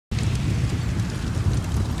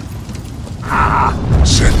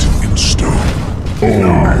Set in stone.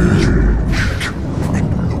 Now you weak and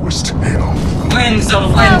lowest hell. Winds of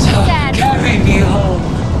winter, carry me home.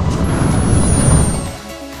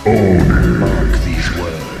 Mark these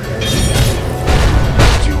words.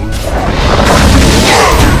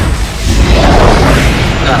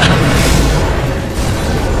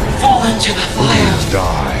 Fall into the fire.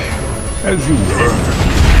 Die as you earn.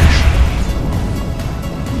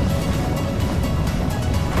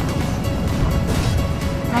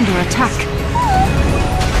 Under attack.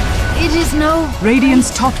 It is no... Radiant's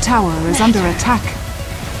top tower is under attack.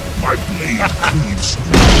 My blade cleaves.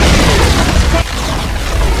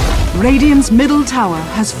 Radiant's middle tower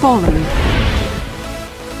has fallen.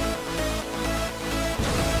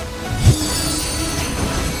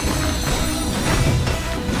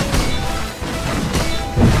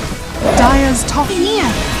 Dire's top...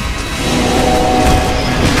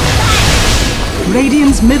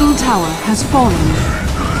 Radiant's middle tower has fallen.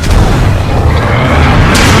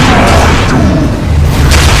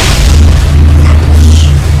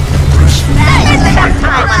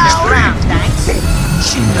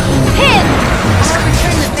 Him! I'll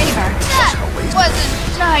return the favor. That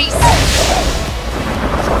wasn't nice.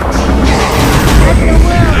 Let the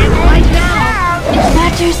world right now. It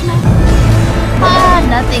matters not.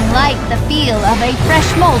 Nothing like the feel of a fresh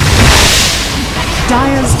molt.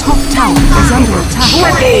 Dire's top tower is under attack.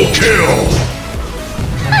 Triple kill!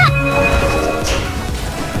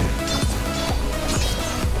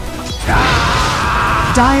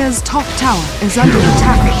 Dire's top tower is under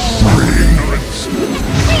attack.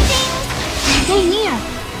 Stay near.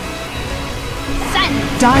 Sun.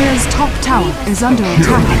 Dire's top tower is under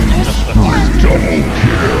attack.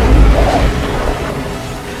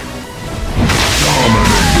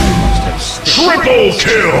 Triple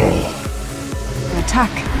kill!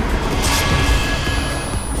 Attack.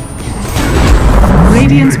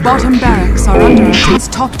 Radiant's bottom barracks are under attack. His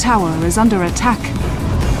top tower is under attack.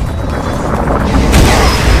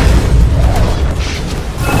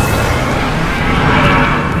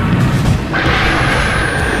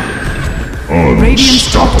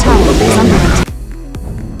 Radiant's top tower is under attack.